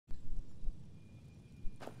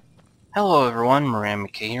Hello everyone, Moran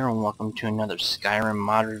McKay here, and welcome to another Skyrim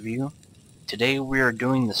mod review. Today we are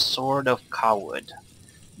doing the Sword of Cawood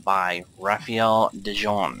by Raphael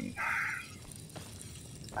Dijon.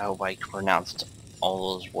 I hope I pronounced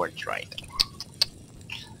all those words right.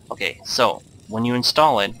 Okay, so when you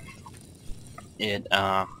install it, it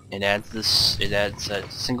adds a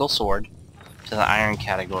single sword to the iron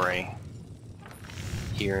category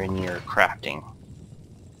here in your crafting.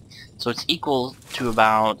 So it's equal to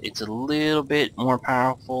it's a little bit more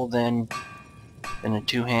powerful than a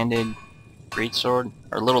two-handed greatsword,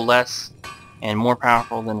 or a little less, and more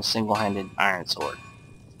powerful than a single-handed iron sword.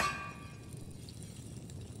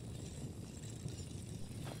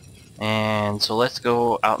 And so let's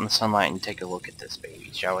go out in the sunlight and take a look at this baby,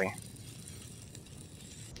 shall we?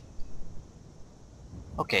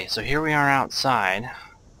 Okay, so here we are outside.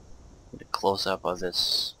 Get a close-up of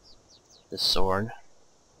this sword.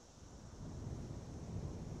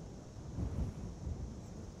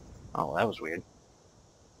 Oh, that was weird.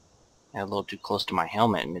 I got a little too close to my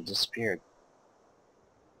helmet and it disappeared.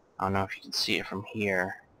 I don't know if you can see it from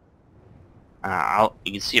here. You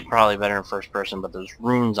can see it probably better in first person, but there's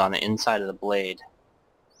runes on the inside of the blade.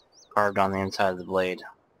 Carved on the inside of the blade.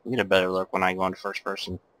 You get a better look when I go into first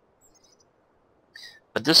person.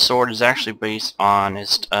 But this sword is actually based on a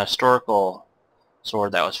historical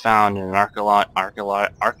sword that was found in an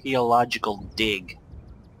archaeological dig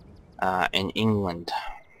in England.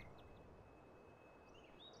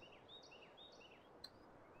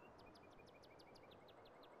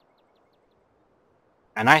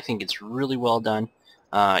 And I think it's really well done.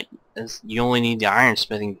 You only need the iron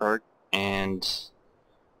smithing perk, and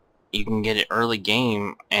you can get it early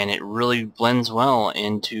game, and it really blends well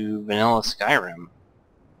into vanilla Skyrim.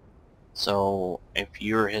 So if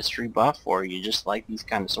you're a history buff or you just like these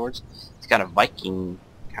kind of swords, it's got a Viking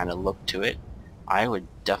kind of look to it. I would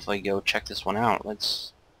definitely go check this one out.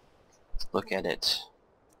 Let's look at it.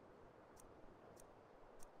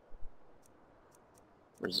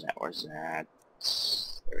 Where's that? Where's that?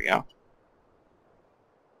 There we go.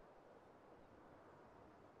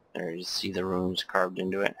 There you see the runes carved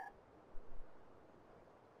into it.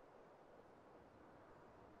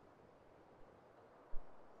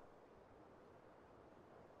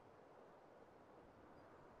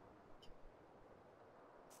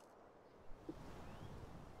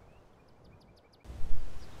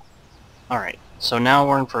 Alright, so now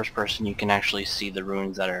we're in first person. You can actually see the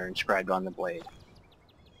runes that are inscribed on the blade.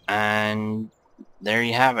 And there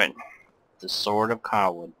you have it. The Sword of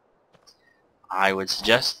Cawood. I would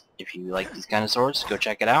suggest, if you like these kind of swords, go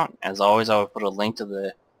check it out. As always, I will put a link to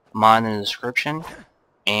the mod in the description.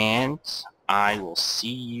 And I will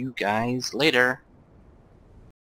see you guys later.